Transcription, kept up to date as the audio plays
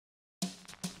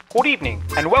Good evening,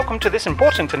 and welcome to this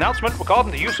important announcement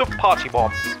regarding the use of party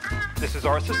bombs. This is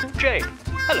our assistant Jane.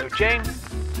 Hello, Jane.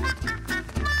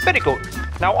 Very good.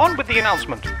 Now on with the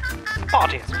announcement.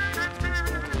 Parties.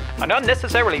 An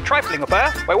unnecessarily trifling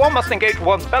affair where one must engage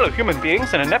one's fellow human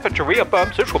beings in an effort to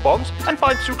reaffirm social bonds and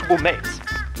find suitable mates.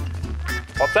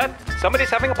 What's that? Somebody's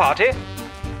having a party?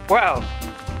 Well,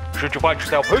 should you find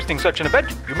yourself hosting such an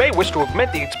event, you may wish to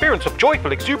augment the experience of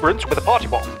joyful exuberance with a party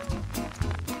bomb.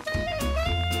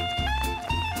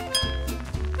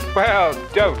 Well,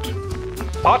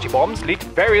 don't. Party bombs lead to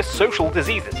various social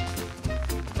diseases,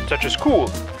 such as cool,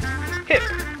 hip,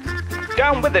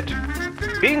 down with it,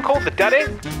 being called the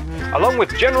daddy, along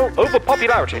with general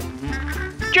overpopularity.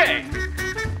 Jay,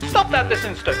 stop that this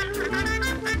instant.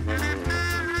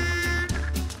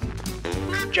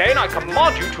 Jane, I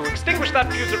command you to extinguish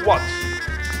that fuse at once.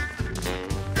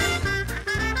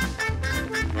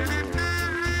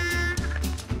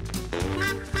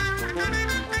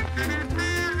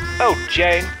 Oh,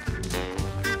 Jane,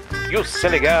 you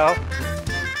silly girl.